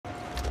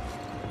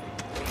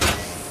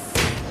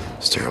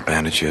Sterile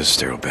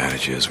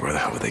bandages. Where the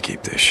hell would they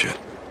keep this shit?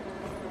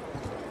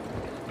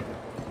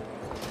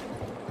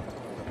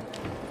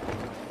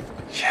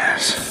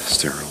 Yes,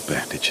 sterile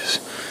bandages.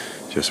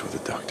 Just what the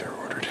doctor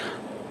ordered.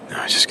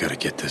 Now I just gotta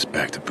get this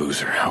back to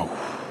Boozer. Oh,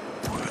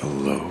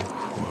 hello.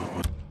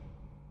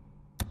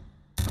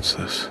 What's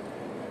this?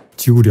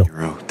 지구력.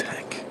 Hero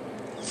tank.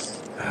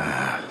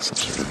 Some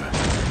sort of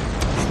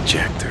a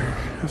injector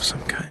of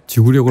some kind.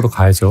 지구력으로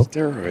가야죠.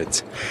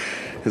 Steroids.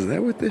 Is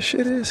that what this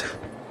shit is?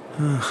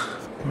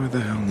 Why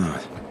the hell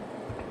not?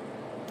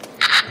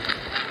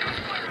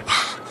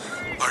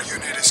 Our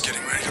unit is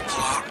getting ready to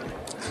pull out.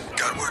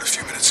 Got word a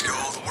few minutes ago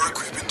all the work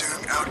we've been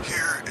doing out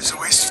here is a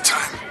waste of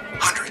time.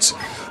 Hundreds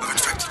of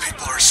infected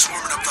people are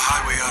swarming up the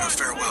highway out of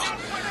Farewell.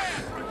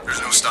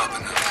 There's no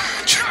stopping them.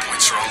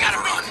 Checkpoints are all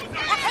overrun.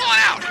 We're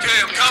pulling out! Okay,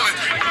 I'm coming.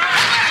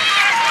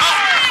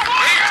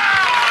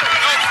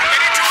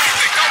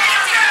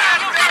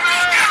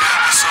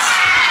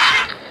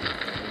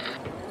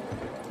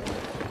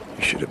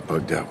 You should have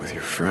bugged out with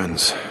your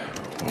friends.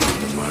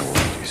 Welcome to my world,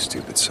 you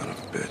stupid son of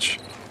a bitch.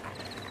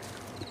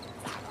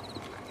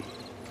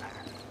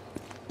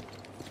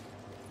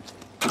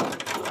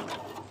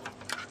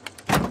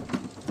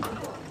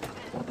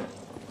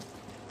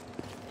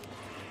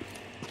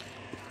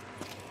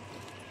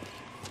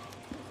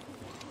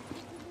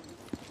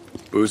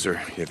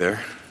 Boozer, you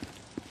there?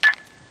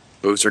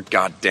 Boozer,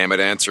 goddammit,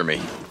 answer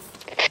me.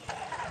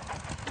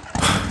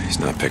 He's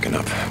not picking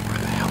up. Where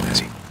the hell is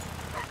he?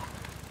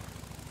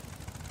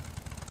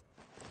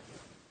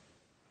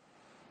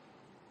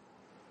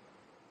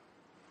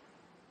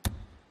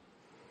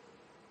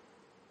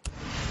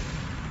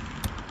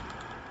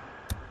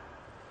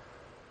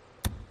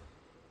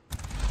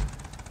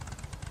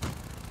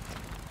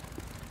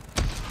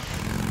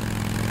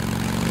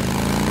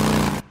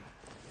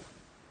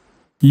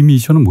 이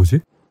미션은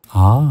뭐지?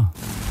 아,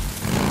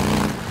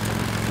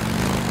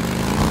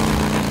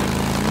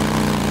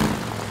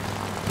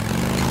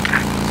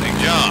 St.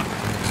 John,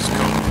 this is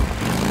Cole.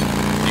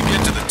 You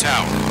get to the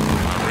tower.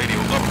 Our radio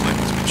uplink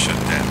has been shut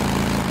down.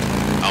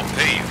 I'll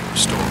pay you to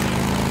restore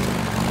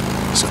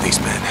it. So these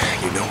men,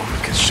 you know them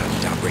because shutting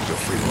down Radio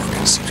Free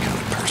Oregon seems kind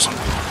of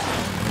personal.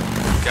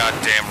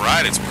 Goddamn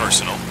right it's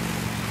personal.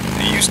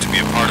 They used to be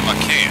a part of my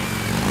camp.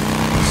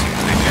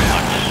 Seems they do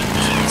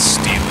like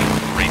stealing,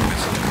 raping,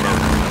 and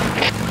murder.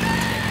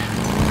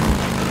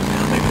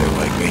 Now maybe they're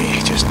like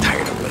me, just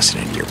tired of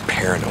listening to your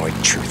paranoid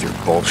truther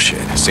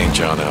bullshit. St.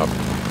 John out.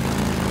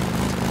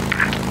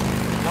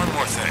 One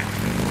more thing.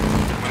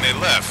 When they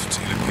left,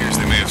 it appears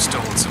they may have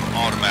stolen some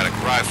automatic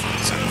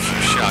rifles and a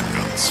few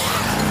shotguns.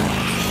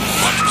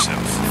 Watch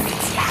yourself.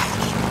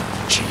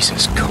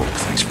 Jesus, Cope,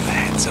 thanks for the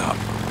heads up.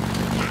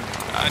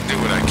 I do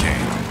what I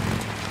can.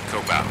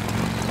 Cope out.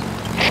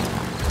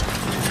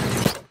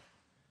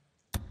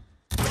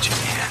 Put your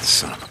hands,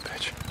 son of a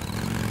bitch.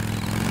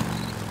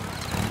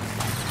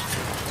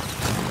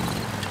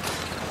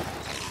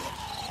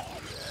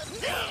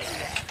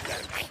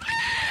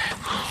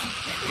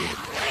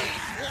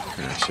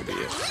 That should be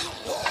it.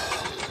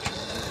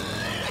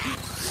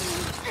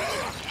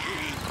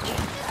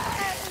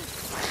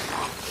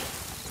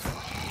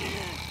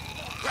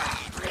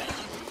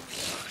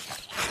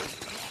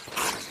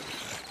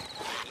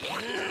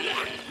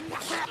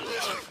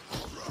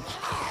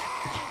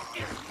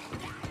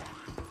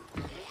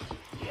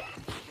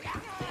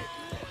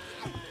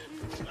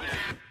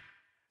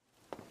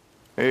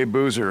 Hey,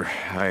 Boozer,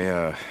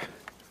 I,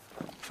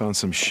 found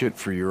some shit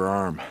for your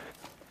arm.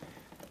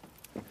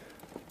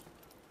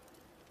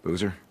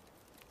 Boozer?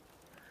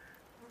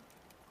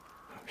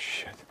 Oh,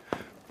 shit.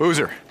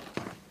 Boozer!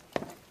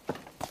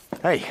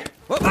 Hey!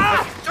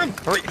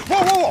 Hurry!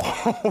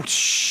 Whoa! Oh,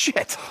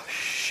 shit!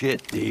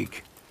 Shit,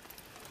 Deke.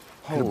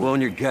 Could have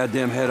blown your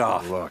goddamn head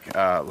off. Look,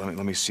 let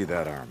me see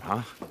that arm,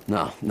 huh?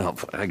 No,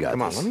 I got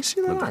Come on, this. let me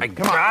see that Look, arm. I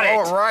Come got on. it.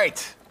 All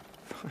right.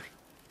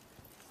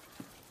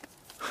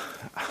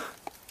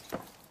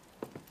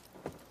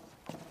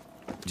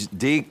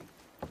 Deke.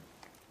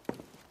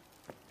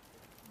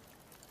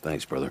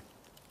 Thanks, brother.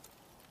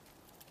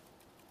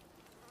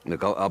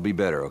 Look, I'll be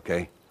better,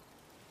 okay?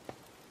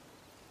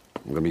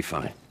 I'm gonna be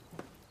fine.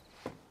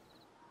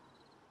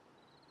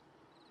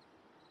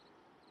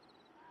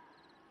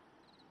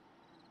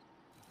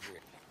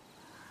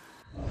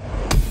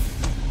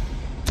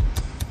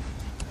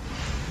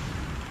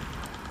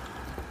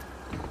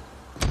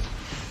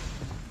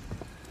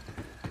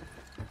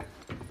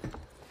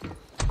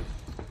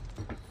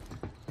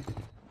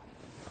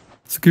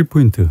 스킬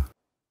포인트.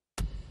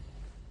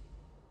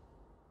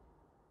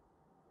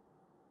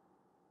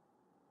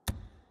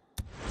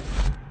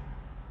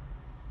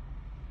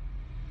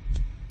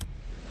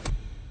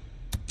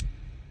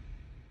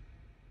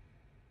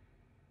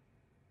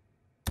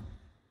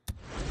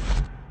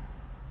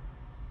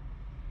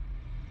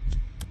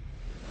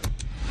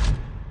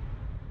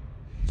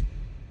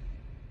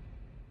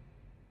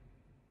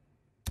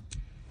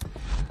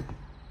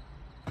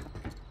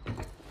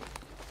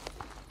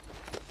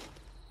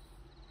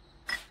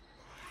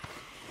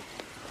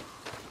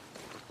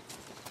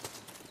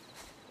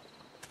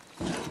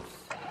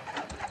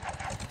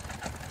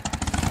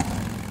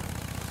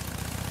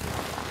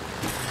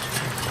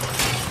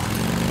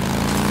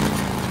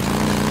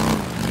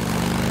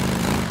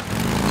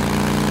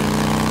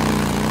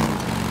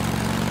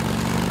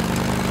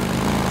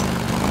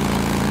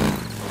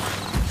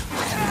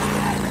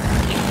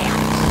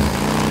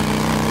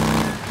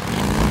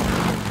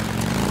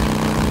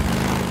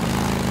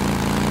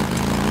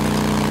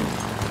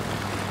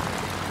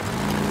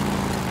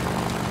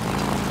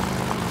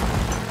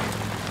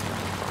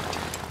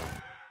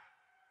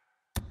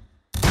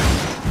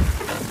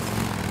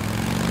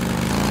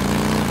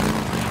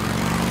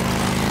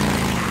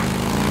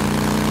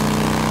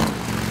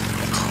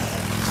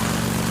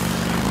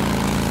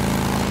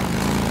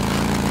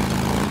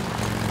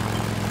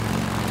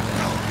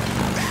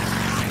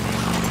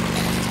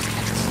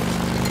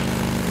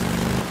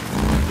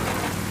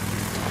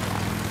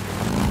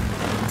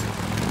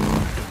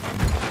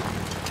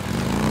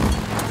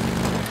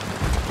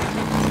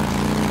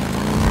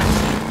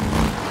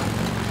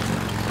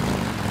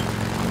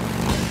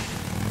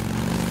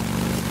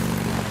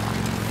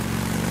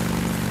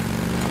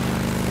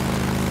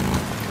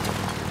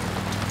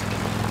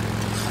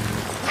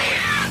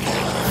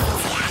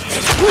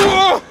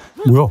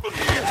 뭐야?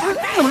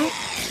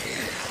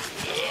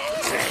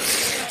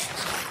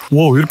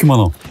 와, 왜 이렇게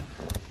많아?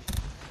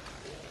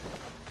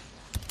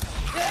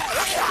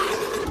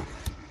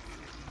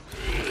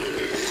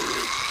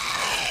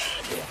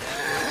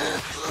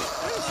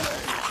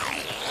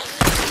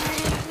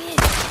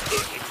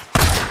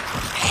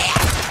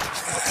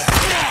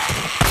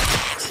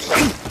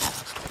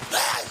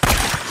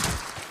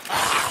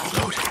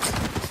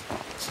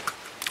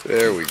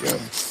 There we go.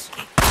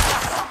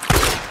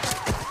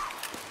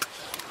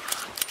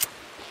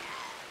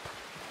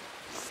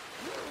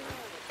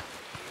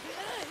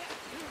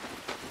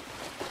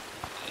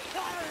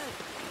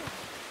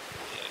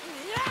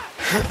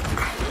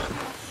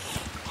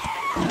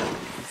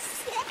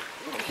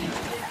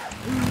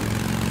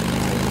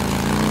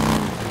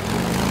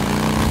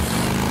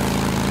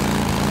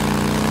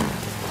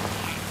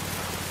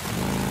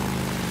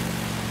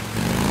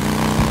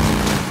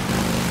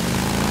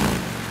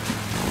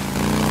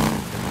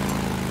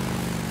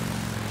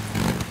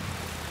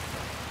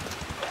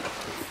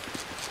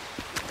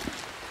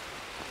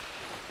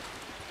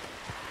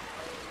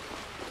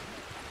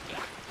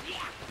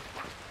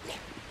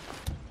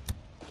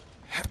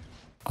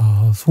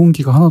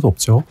 소음기가 하나도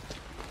없죠.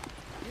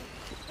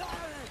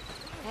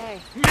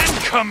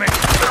 Incoming!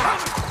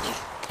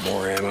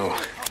 More ammo.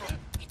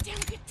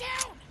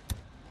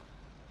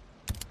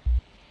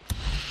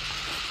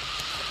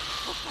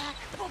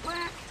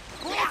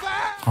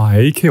 아,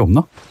 AK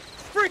없나?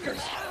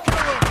 Freakers!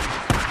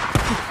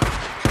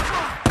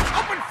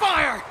 Open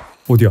fire!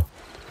 어디야?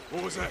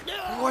 What was that?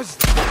 Was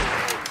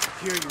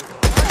here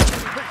you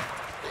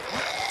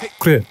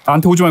그래,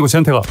 나한테 오지 말고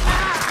쟤한테 가.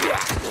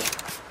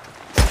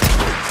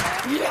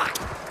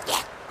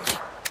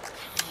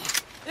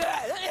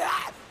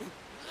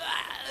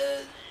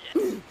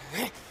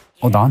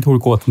 나한테 올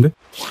것 같은데?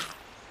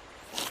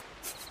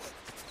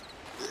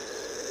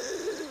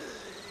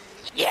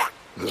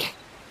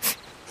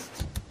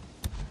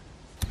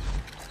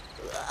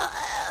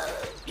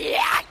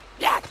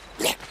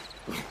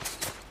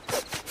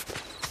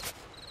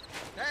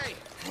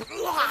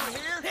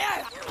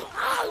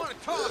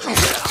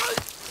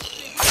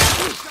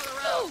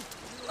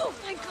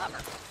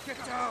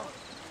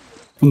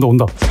 온다,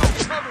 온다.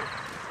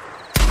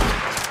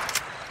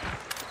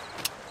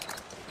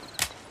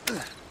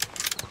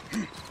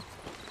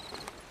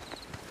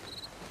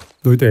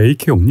 너희들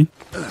AK 없니?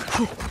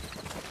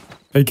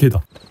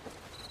 AK다.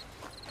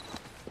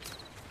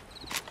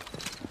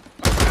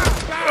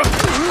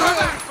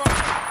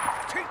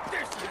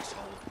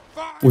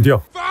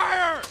 어디야?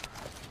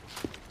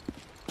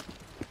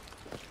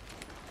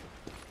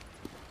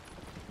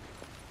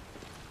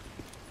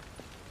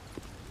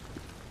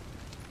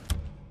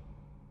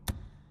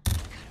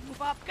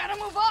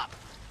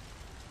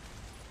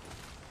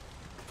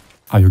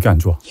 아, 여기 안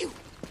좋아.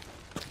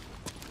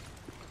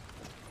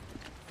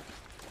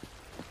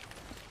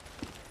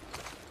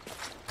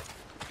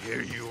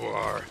 Here you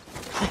are.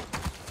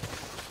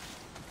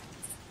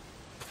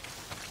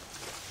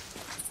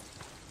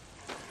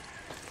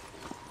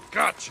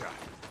 Gotcha.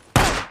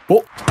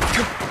 어?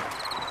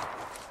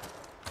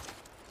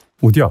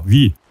 어디야?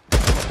 위.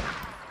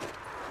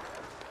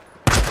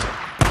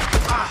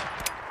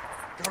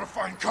 Gotta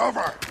find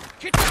cover.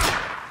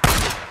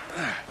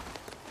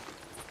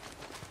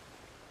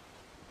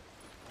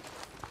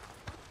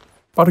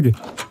 빠르게.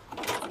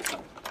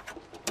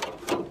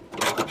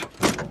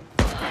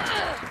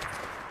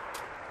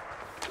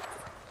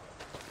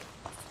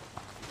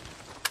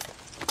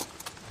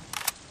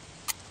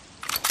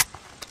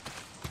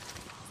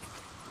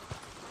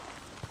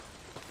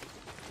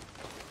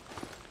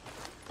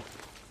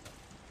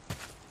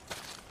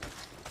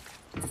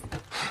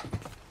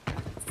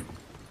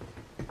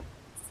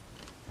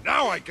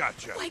 Now I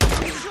gotcha.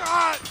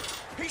 Shot!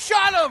 He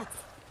shot him!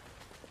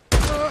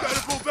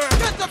 Gotta pull back.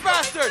 Get the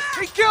bastard!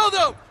 He killed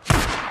him!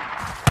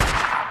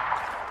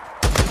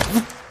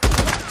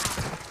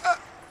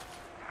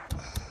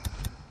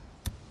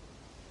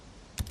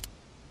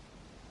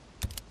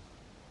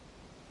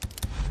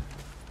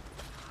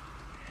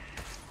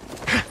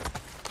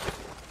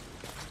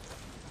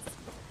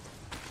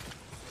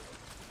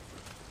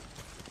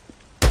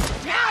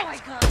 Now I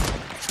come!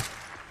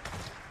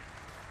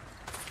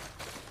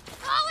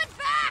 Call it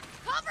back!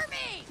 Cover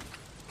me!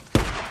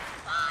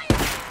 Fire!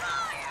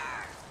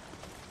 Fire!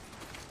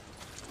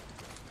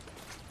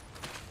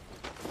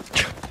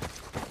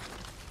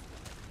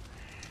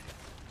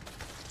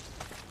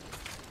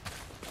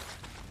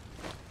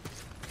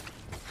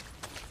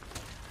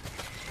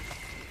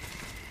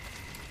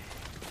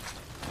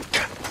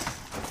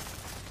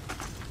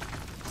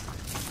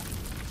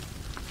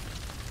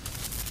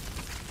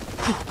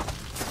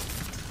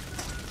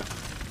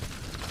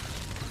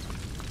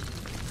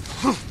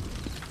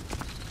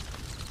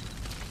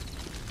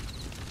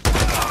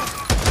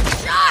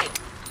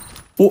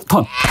 오,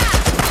 탄!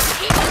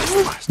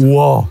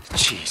 우와.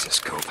 Jesus,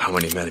 Cope, how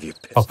many men have you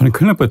pissed? 아빠는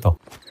큰일 날 뻔했다.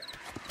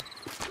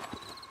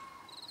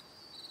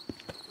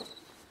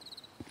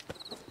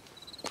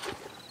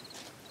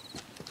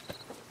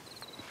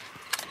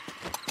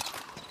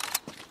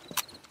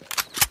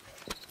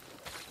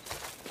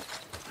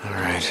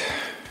 right.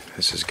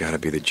 This has got to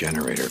be the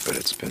generator, but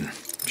it's been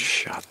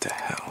shot to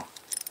hell.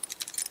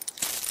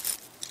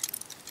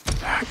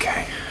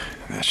 Okay,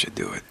 that should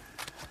do it.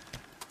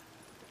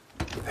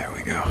 There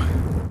we go.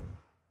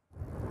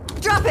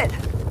 Drop it!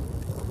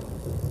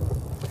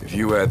 If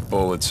you had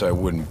bullets, I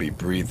wouldn't be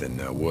breathing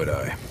now, would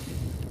I?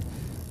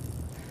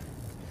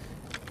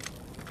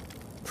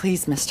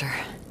 Please, mister.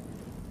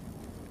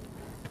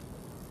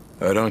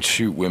 I don't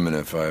shoot women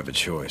if I have a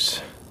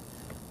choice.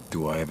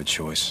 Do I have a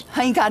choice?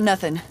 I ain't got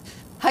nothing.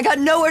 I got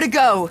nowhere to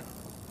go.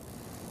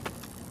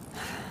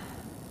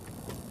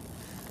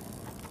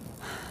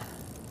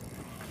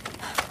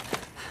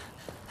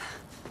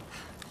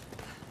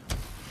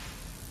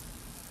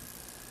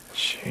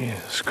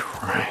 Jesus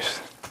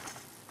Christ.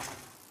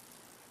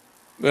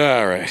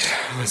 All right,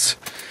 let's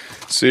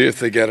see if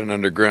they got an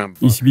underground.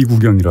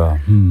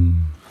 22구경이라.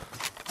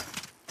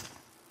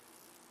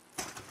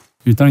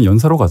 일단은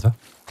연사로 가자.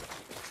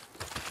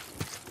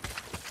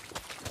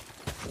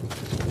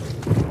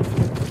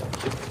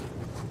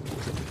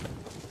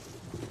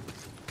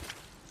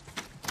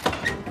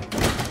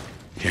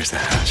 Here's the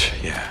hatch.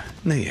 Yeah,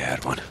 knew you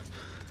had one.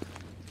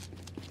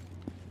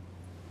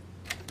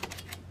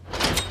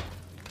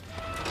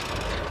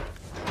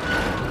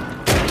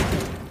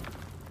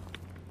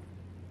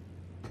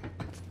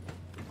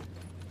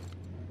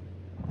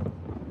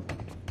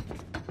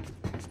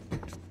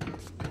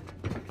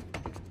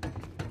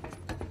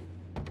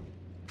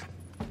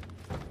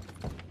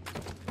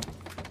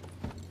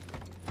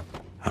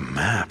 A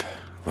map.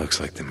 Looks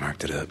like they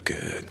marked it up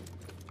good.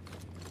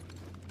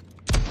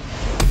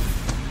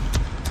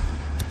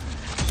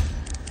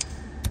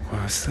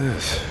 What's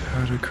this?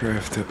 How to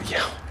craft a...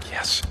 Yeah,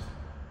 yes.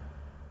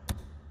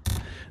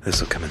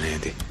 This'll come in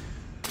handy.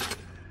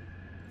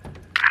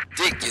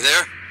 Deke, you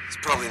there? It's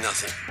probably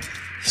nothing.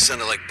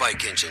 Sounded like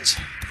bike engines,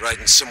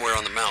 riding somewhere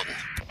on the mountain.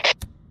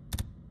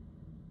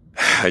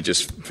 I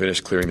just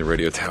finished clearing the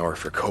radio tower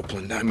for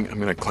Copeland. I'm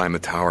gonna climb the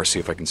tower, see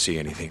if I can see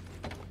anything.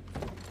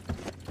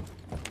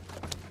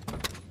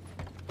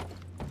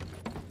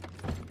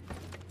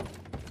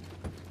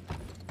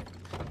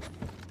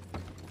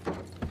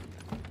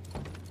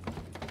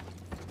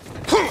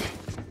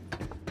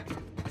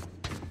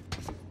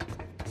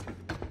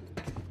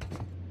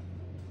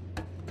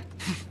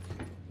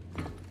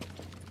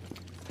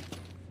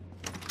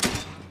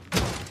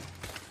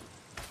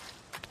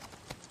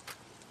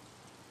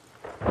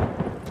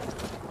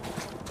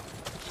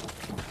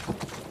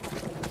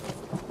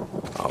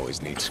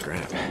 Always need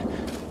scrap.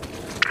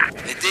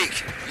 Hey,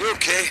 Deke, you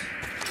okay?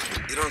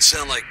 You don't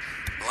sound like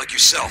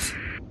yourself.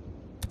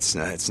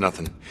 It's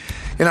nothing.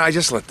 You know, I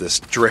just let this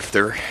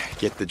drifter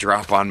get the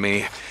drop on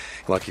me.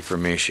 Lucky for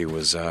me, she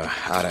was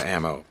out of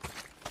ammo.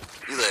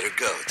 You let her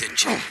go,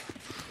 didn't you?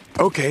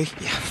 Okay.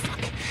 Yeah, fuck.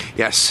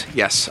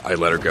 Yes, I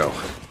let her go.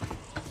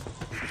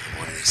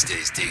 One of these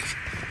days, Deke,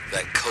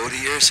 that code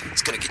of yours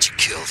is gonna get you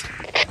killed.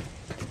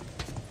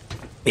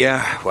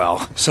 Yeah,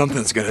 well,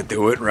 something's gonna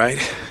do it, right?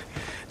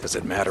 Does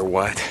it matter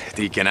what?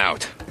 Deacon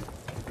out.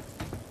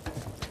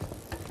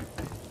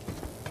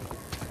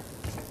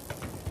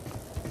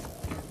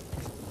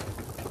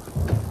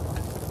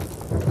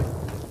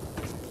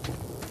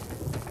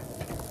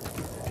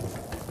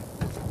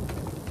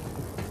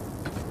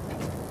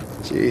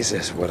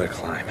 Jesus, what a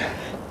climb.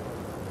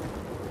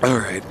 All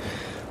right,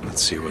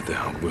 let's see what the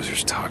hell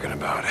Boozer's talking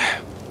about.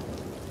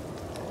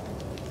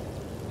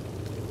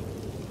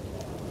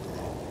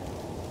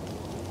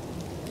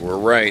 We're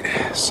right.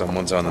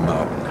 Someone's on the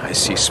mountain. I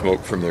see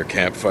smoke from their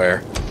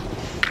campfire.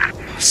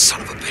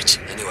 Son of a bitch.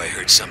 I knew I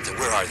heard something.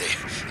 Where are they?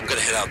 I'm gonna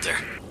head out there.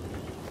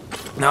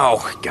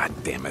 No, god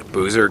damn it,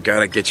 Boozer.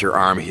 Gotta get your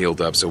arm healed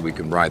up so we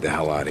can ride the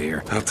hell out of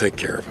here. I'll take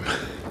care of him.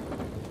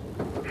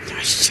 Oh,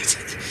 shit.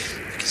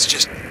 It's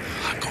just...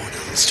 I'm going a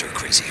little stir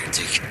crazy here,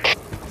 Deke.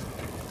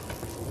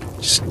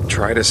 Just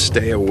try to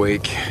stay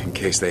awake in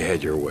case they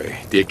head your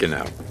way. Deacon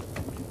out.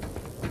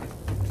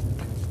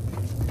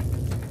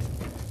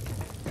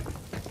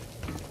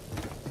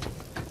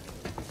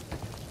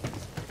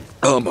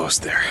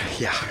 Almost there.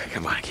 Yeah,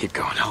 come on, keep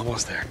going.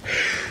 Almost there.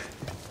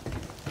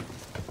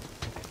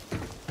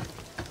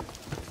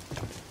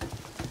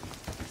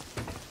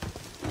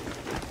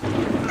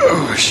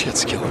 Oh,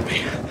 shit's killing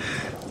me.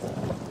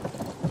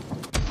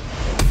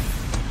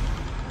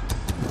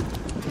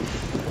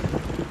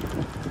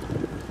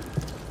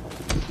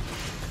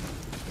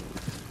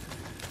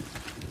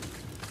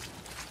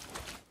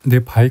 내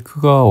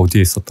바이크가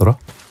어디에 있었더라?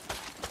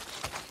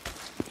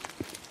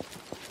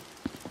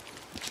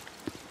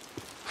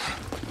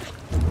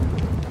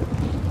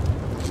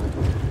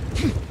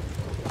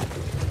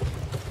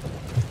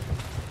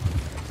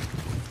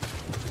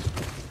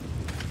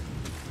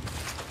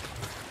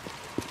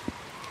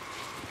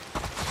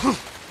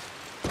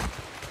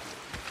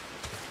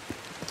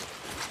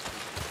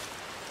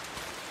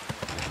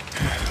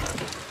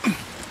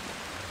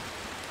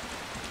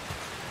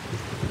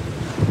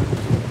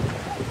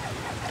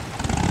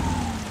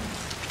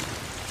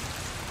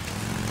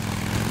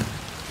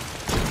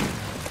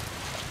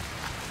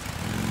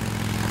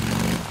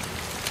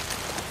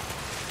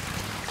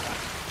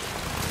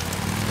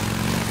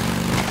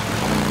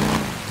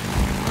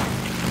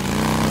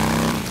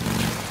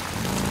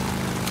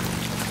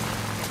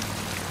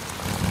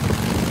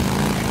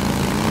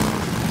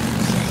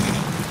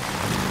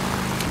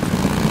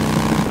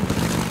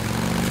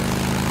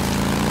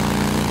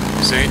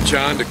 St.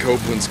 John to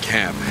Copeland's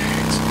camp.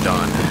 It's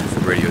done. The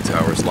radio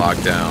tower's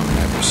locked down.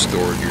 I've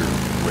restored your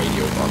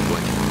radio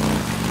uplink.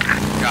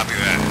 Copy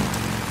that.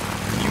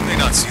 You may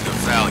not see the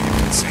value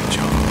in St.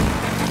 John,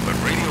 but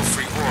Radio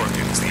Free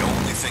Oregon is the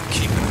only thing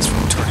keeping us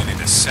from turning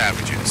into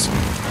savages.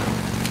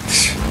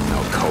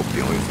 No, Cope,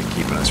 the only thing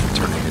keeping us from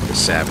turning into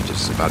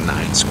savages is about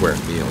 9 square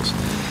meals.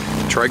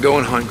 Try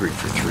going hungry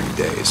for 3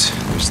 days.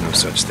 There's no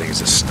such thing as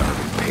a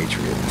starving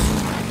patriot.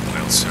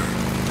 Well, sir,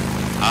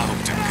 I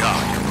hope to God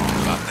you're wrong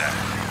about that.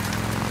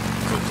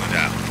 Copeland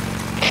out.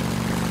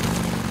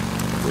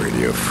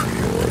 Radio Free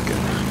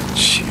Oregon.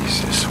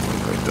 Jesus, what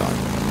have I done?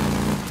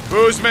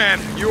 Booze man,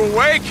 you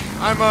awake?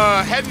 I'm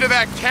heading to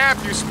that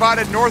camp you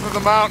spotted north of the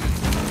mountain.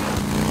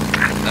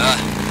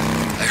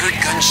 I heard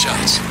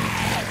gunshots.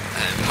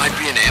 Might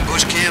be an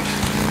ambush camp.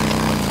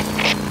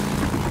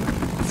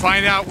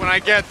 Find out when I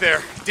get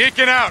there.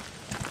 Deacon out.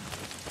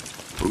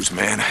 Booze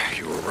man,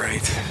 you were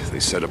right. They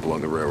set up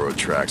along the railroad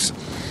tracks.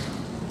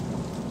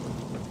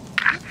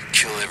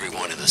 Kill every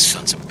one of the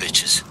sons of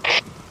bitches.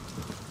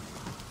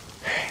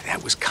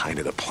 That was kind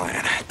of the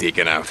plan.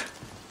 Deacon out.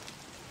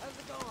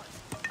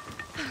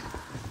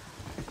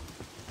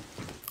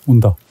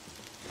 온다.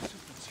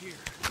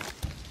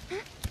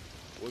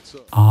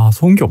 아,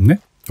 소음기 없네?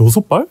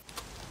 6발?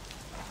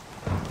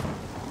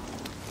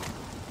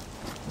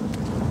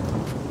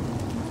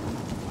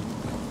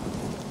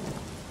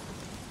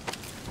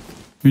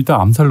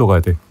 일단 암살로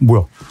가야 돼.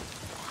 뭐야?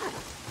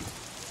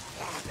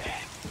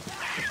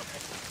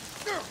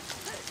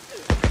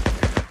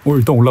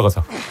 일단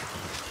올라가자.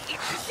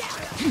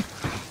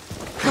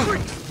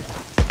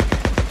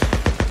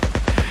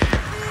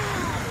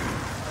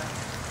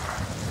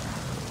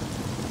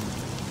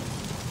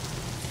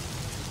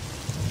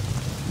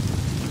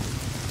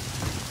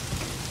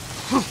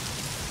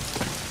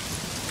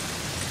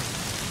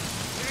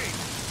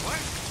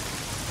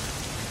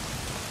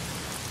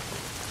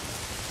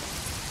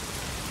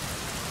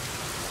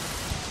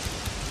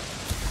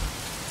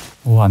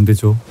 안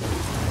되죠.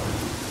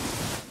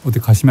 어디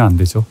가시면 안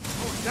되죠.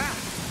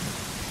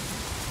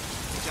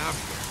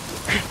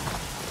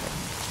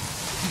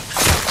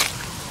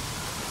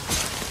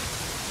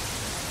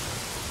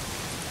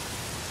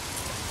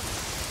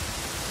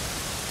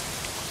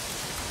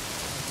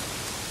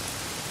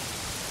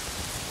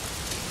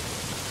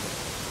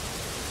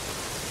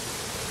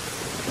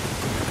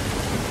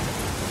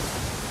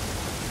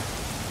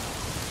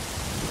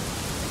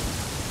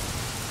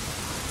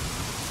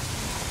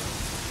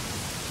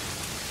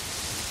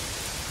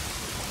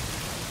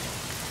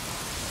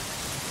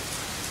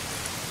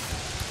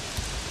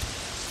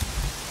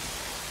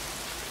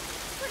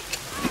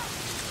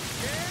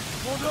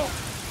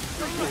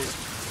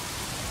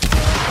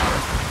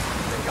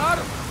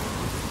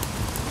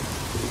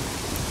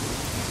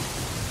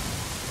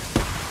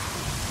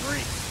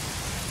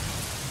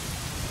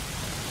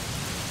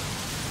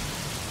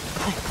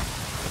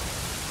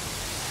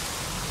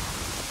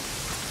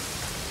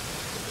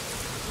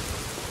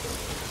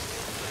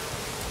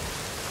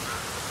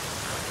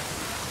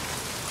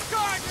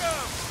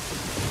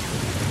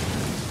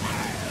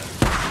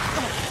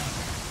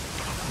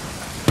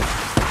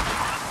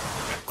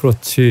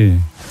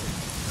 그렇지.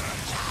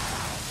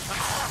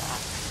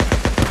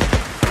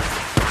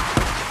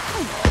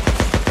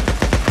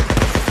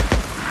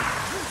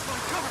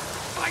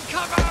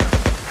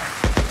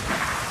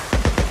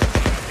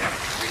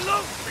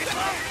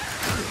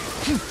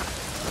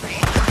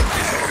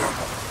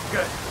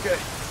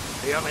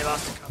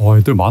 와,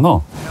 애들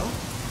많아.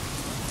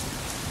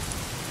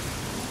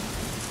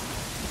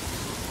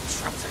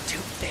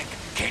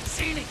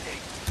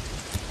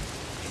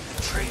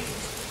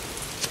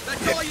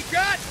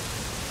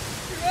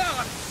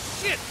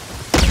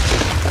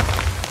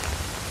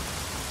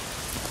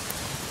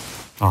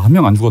 아, 한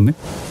명 안 죽었네?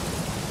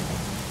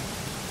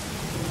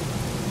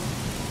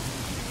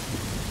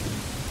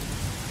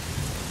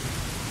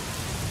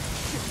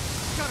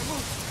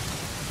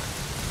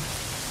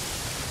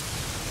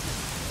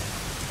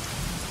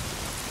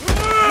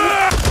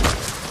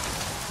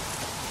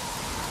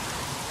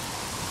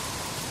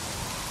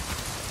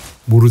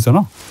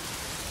 모르잖아?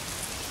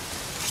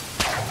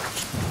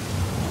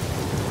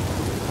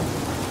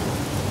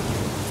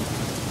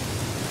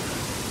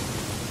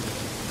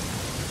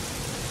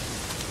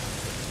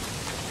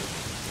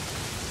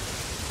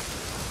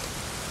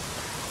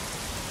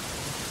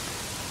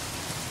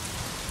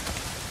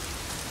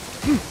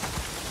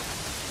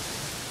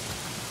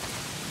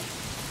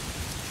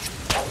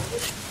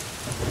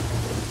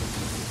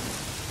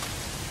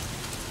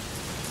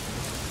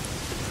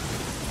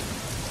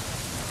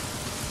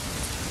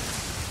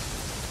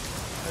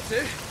 That's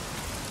it?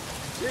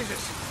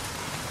 Jesus.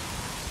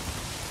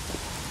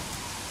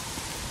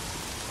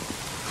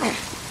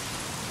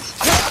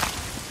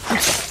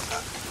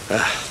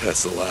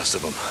 That's the last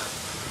of them.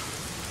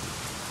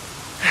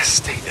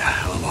 Stay the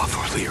hell off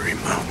O'Leary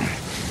Mountain.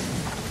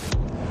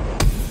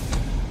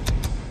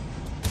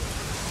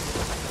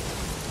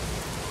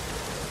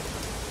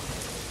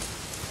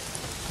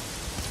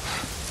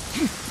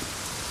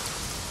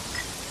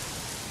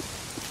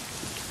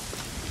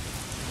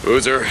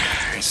 Boozer,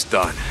 it's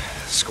done.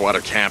 Squatter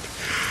camp.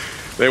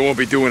 They won't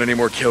be doing any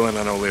more killing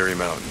on O'Leary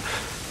Mountain.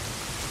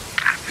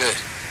 Good.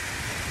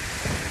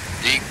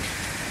 Deke,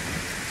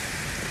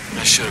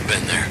 I should have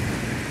been there.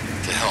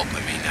 To help,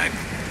 I mean,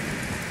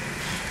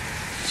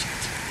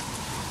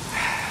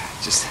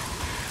 Just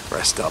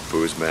rest up,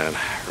 Booze, man.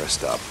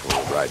 Rest up.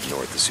 We'll ride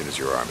north as soon as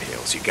your arm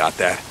heals. You got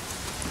that?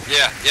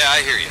 Yeah,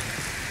 I hear you.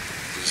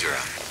 Boozer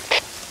out.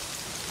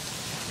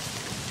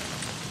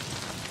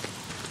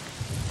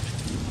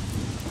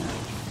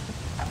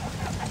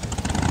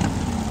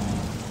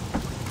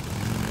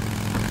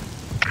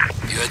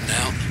 You heading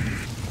out?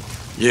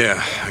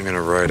 Yeah, I'm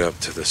gonna ride up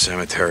to the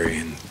cemetery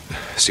and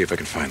see if I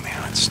can find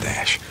Leon's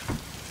stash.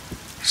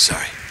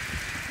 Sorry.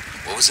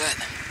 What was that?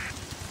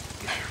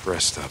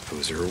 Rest up,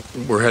 Boozer.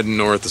 We're heading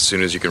north as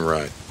soon as you can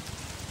ride.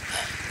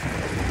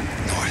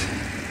 North.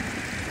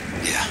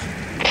 Yeah.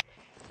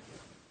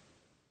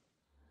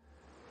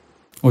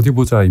 어디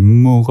보자.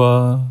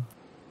 임무가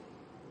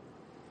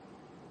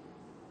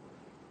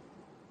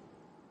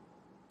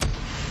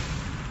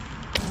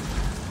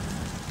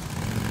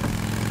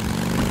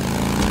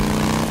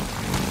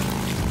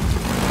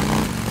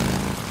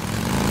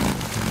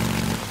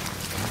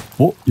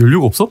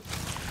연료가 없어?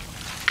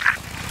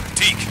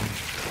 Deke.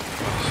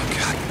 Oh,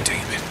 God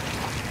damn it.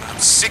 I'm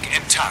sick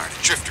and tired of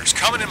drifters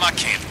coming in my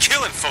camp,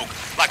 killing folk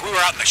like we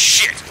were out in the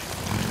shit.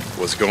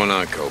 What's going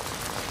on, Cope?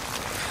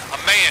 A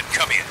man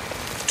come in,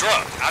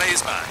 drunk, out of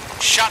his mind,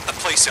 shot the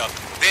place up,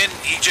 then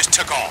he just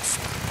took off.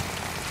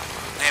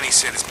 Then he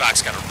said his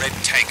bike's got a red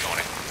tank on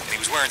it, and he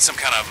was wearing some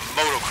kind of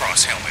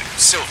motocross helmet,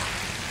 silver.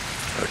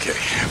 Okay,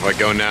 if I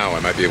go now,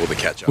 I might be able to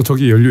catch up.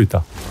 저기 연료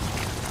있다.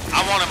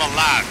 I want him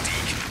alive, Deke.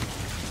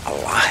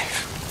 Alive?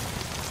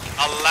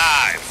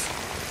 Alive.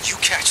 You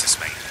catch this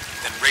man,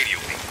 then radio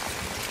me.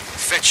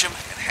 Fetch him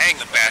and hang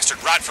the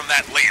bastard right from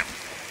that limb.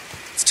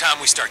 It's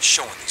time we start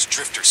showing these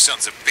drifter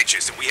sons of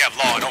bitches that we have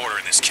law and order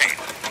in this camp.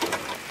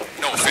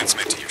 No offense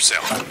meant to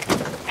yourself.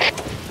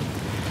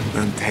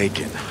 None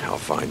taken. I'll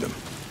find them.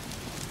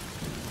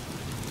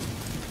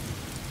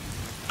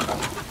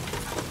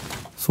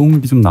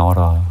 소음기 좀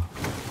나와라.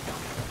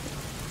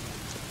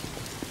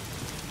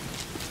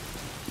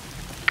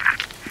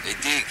 Hey,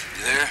 Deke,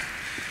 you there?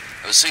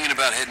 I was thinking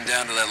about heading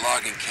down to that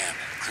logging camp.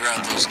 Clear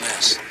out those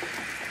nests.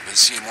 I've been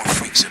seeing more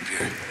freaks up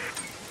here.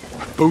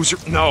 Boozer,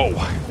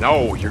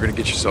 no, you're gonna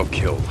get yourself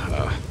killed.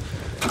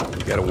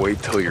 You gotta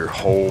wait till you're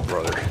whole,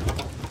 brother.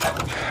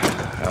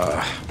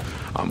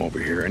 I'm over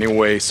here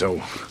anyway,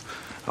 so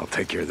I'll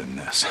take care of the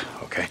nests,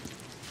 okay?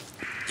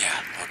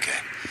 Yeah, okay.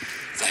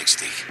 Thanks,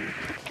 Deke.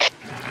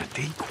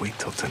 Deke, wait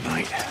till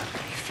tonight.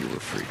 Fewer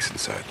freaks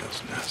inside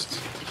those nests.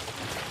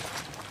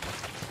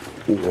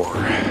 Or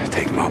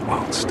take them out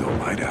while it's still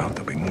light out.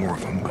 There'll be more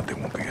of them, but they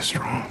won't be as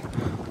strong.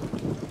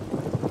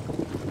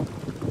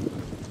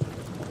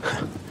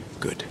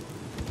 Good.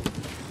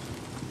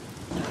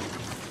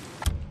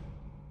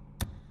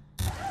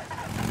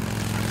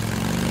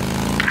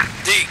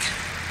 Deke,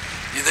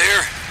 you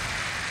there?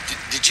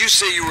 Did you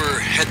say you were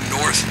heading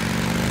north?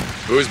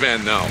 Booze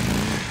man, no.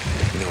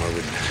 No, I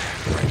wouldn't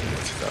ride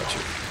north without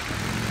you.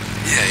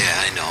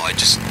 Yeah, I know. I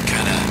just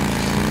kind of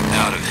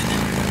out of it.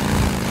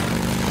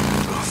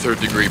 Oh,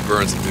 third-degree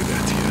burns will do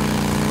that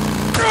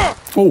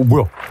to 오 you.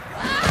 뭐야?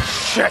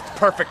 Shit,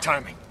 perfect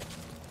timing.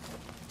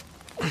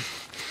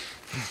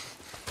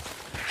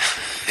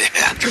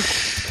 Yeah.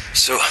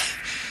 So,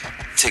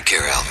 take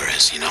care,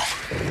 Alvarez, you know.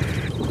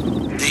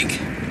 Deke,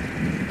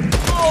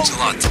 means a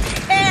lot to me.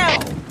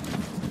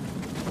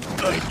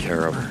 Take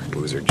care of her,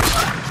 Boozer.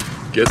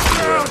 Just get some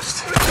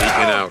rest.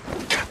 Taking out.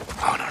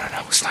 Oh,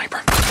 no.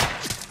 Sniper.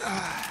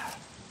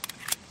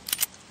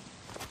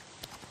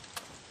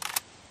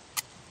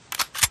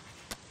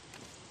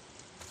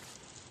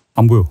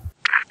 안 보여.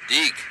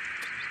 Deke,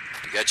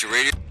 you got your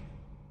radio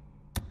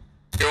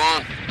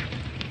on?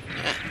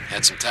 Yeah,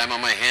 had some time on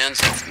my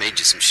hands, made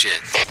you some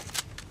shit.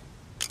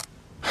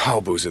 Oh,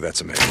 Boozer,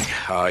 that's amazing.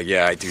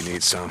 Yeah, I do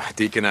need some.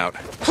 Deacon out.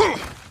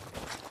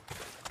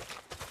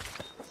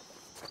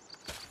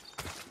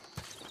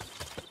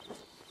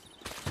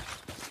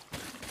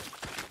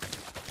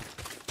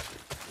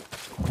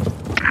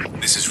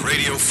 This is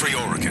Radio Free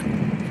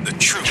Oregon. The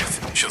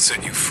truth shall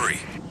set you free.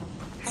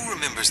 Who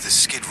remembers the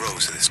skid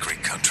rows of this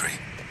great country?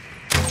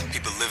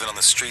 People living on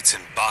the streets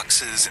in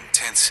boxes and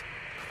tents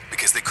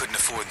because they couldn't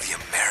afford the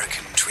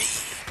American dream.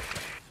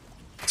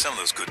 Some of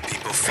those good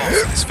people fought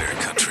for this very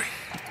country,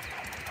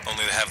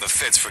 only to have the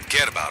feds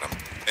forget about them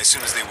as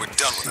soon as they were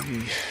done with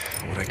them.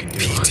 What I can do.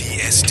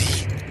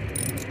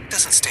 PTSD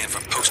doesn't stand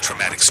for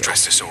post-traumatic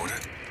stress disorder.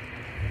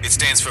 It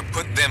stands for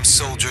put them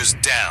soldiers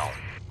down.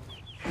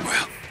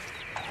 Well,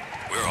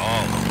 we're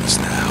all homeless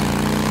now,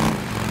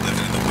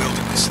 living in the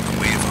wilderness in the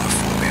way of our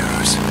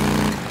forebears.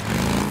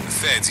 The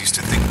feds used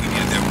to think we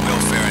needed their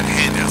welfare and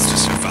handouts to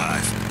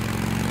survive.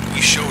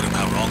 We showed them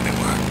how wrong they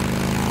were.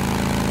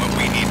 What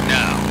we need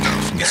now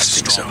is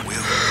a strong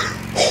will,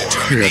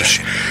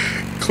 determination.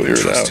 Clear it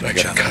trust out. in I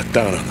each gotta other. cut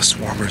down on the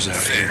swarmers The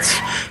out here. feds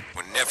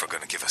were never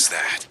gonna give us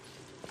that.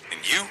 And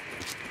you?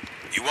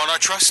 You want our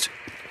trust?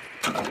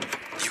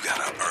 You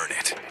gotta earn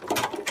it.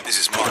 This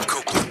is Mark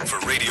Copeland for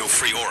Radio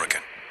Free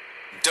Oregon.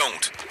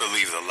 Don't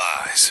believe the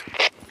lies.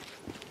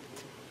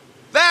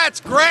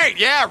 That's great!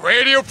 Yeah,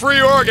 Radio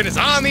Free Oregon is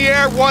on the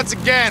air once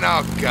again.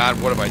 Oh,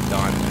 God, what have I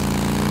done?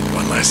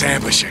 One less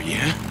ambusher,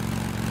 yeah?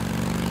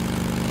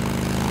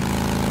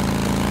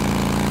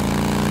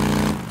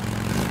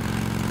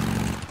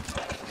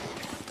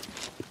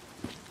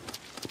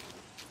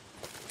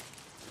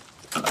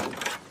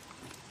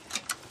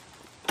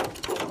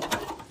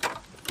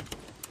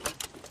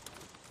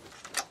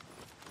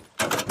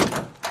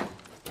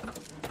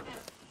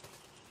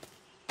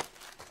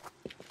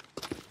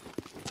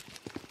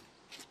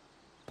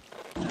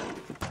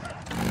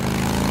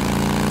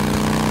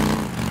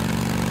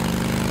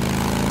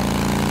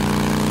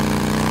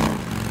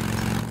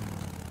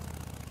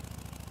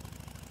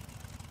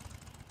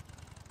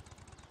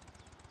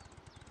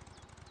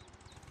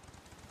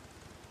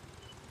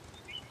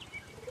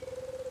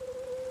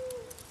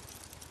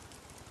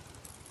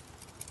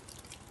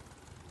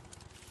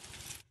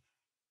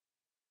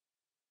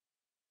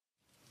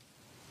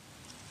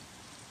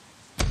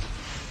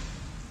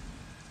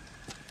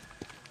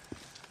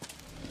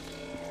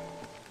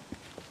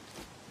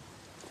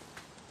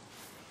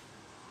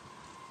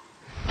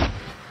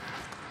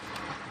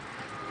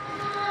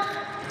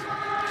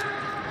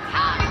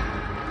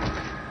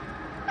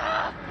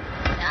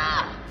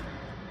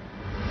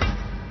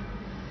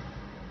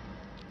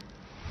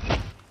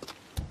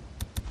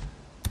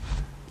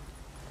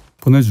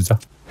 보내주자.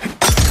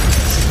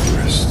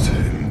 Rest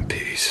in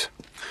peace.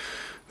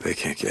 They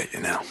can't get you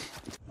now.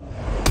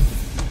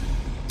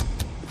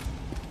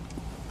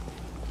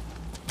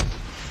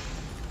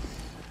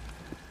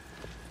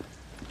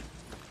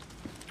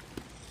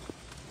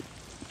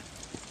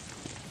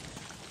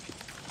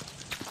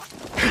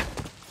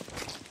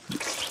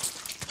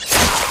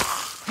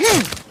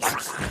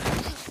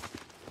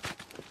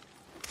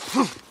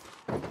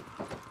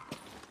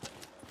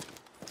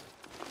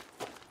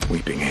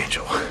 Weeping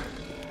Angel.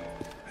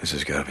 This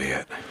has got to be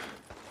it.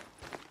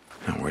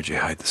 Now, where'd you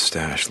hide the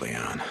stash,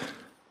 Leon?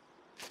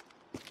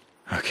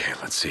 Okay,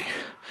 let's see.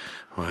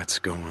 What's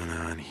going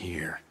on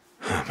here?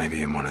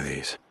 Maybe in one of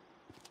these.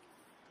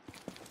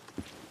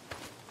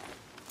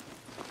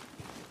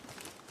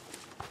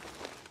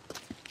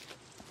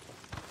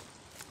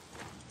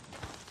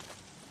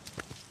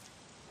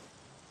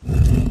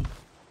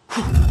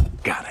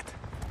 Got it.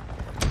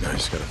 I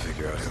just gotta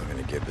figure out who I'm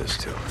gonna give this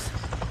to.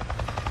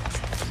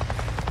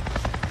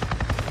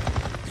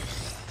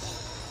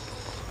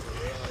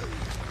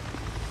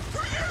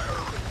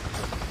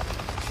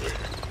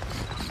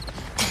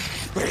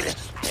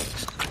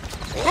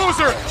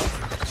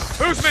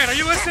 Boozeman, are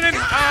you listening?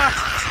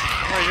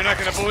 Oh, you're not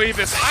gonna believe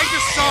this. I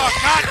just saw a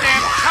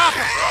goddamn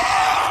chopper!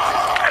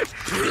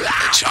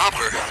 A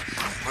chopper?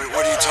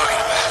 What are you talking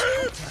about?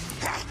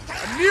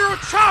 A Nero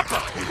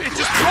chopper! It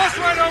just crossed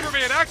right over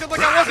me and acted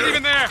like I wasn't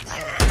even there!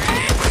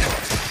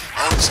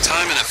 All this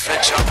time and a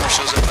Fed chopper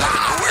shows up out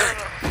of nowhere?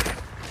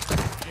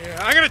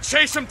 Yeah, I'm gonna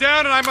chase them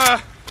down and I'm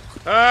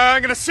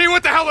gonna see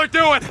what the hell they're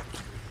doing!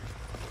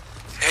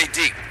 Hey,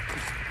 Deke.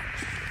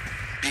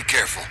 Be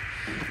careful.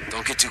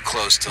 Don't get too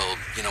close till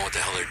you know what the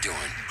hell they're doing.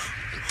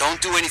 And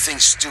don't do anything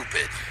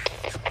stupid.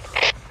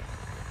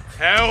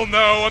 Hell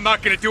no, I'm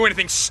not gonna do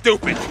anything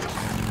stupid!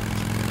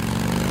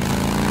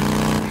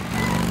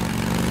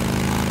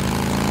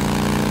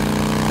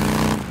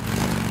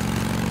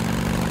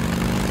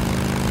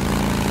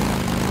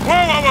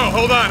 Whoa,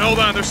 hold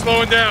on, they're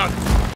slowing down.